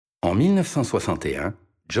En 1961,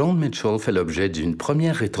 Joan Mitchell fait l'objet d'une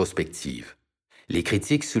première rétrospective. Les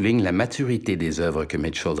critiques soulignent la maturité des œuvres que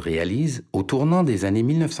Mitchell réalise au tournant des années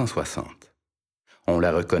 1960. On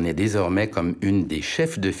la reconnaît désormais comme une des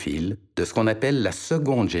chefs de file de ce qu'on appelle la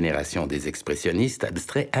seconde génération des expressionnistes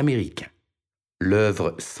abstraits américains.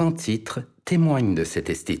 L'œuvre Sans titre témoigne de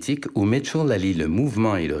cette esthétique où Mitchell allie le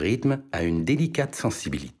mouvement et le rythme à une délicate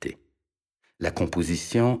sensibilité. La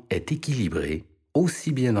composition est équilibrée,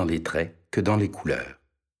 aussi bien dans les traits que dans les couleurs.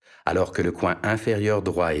 Alors que le coin inférieur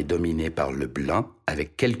droit est dominé par le blanc,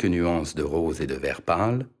 avec quelques nuances de rose et de vert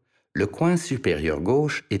pâle, le coin supérieur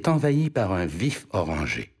gauche est envahi par un vif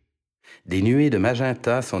orangé. Des nuées de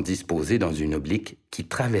magenta sont disposées dans une oblique qui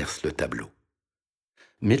traverse le tableau.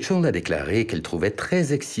 Mitchell a déclaré qu'elle trouvait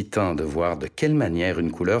très excitant de voir de quelle manière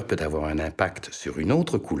une couleur peut avoir un impact sur une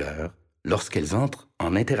autre couleur lorsqu'elles entrent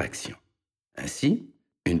en interaction. Ainsi,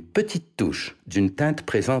 une petite touche d'une teinte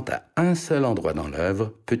présente à un seul endroit dans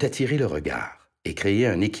l'œuvre peut attirer le regard et créer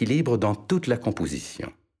un équilibre dans toute la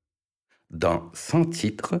composition. Dans Sans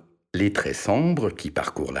titre, les traits sombres qui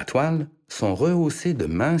parcourent la toile sont rehaussés de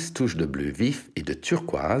minces touches de bleu vif et de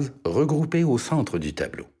turquoise regroupées au centre du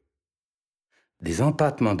tableau. Des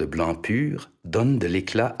empâtements de blanc pur donnent de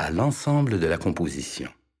l'éclat à l'ensemble de la composition.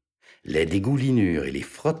 Les dégoulinures et les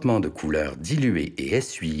frottements de couleurs diluées et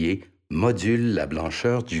essuyées modulent la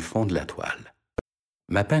blancheur du fond de la toile.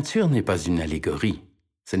 Ma peinture n'est pas une allégorie,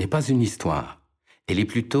 ce n'est pas une histoire, elle est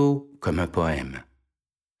plutôt comme un poème.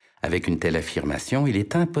 Avec une telle affirmation, il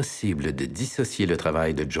est impossible de dissocier le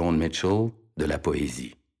travail de Joan Mitchell de la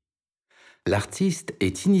poésie. L'artiste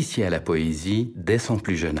est initié à la poésie dès son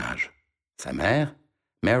plus jeune âge. Sa mère,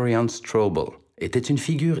 Marianne Strobel, était une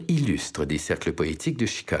figure illustre des cercles poétiques de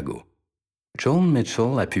Chicago. Joan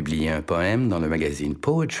Mitchell a publié un poème dans le magazine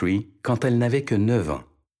Poetry quand elle n'avait que 9 ans.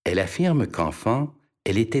 Elle affirme qu'enfant,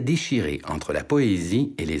 elle était déchirée entre la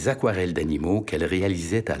poésie et les aquarelles d'animaux qu'elle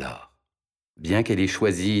réalisait alors. Bien qu'elle ait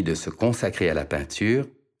choisi de se consacrer à la peinture,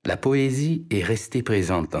 la poésie est restée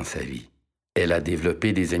présente dans sa vie. Elle a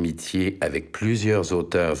développé des amitiés avec plusieurs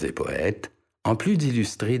auteurs et poètes, en plus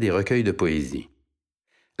d'illustrer des recueils de poésie.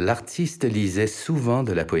 L'artiste lisait souvent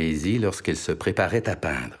de la poésie lorsqu'elle se préparait à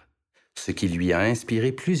peindre, ce qui lui a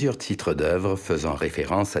inspiré plusieurs titres d'œuvres faisant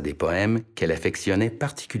référence à des poèmes qu'elle affectionnait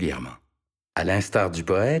particulièrement. À l'instar du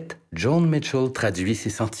poète, Joan Mitchell traduit ses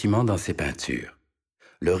sentiments dans ses peintures.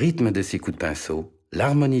 Le rythme de ses coups de pinceau,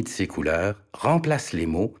 l'harmonie de ses couleurs remplacent les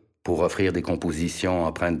mots pour offrir des compositions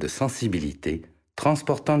empreintes de sensibilité,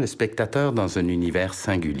 transportant le spectateur dans un univers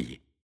singulier.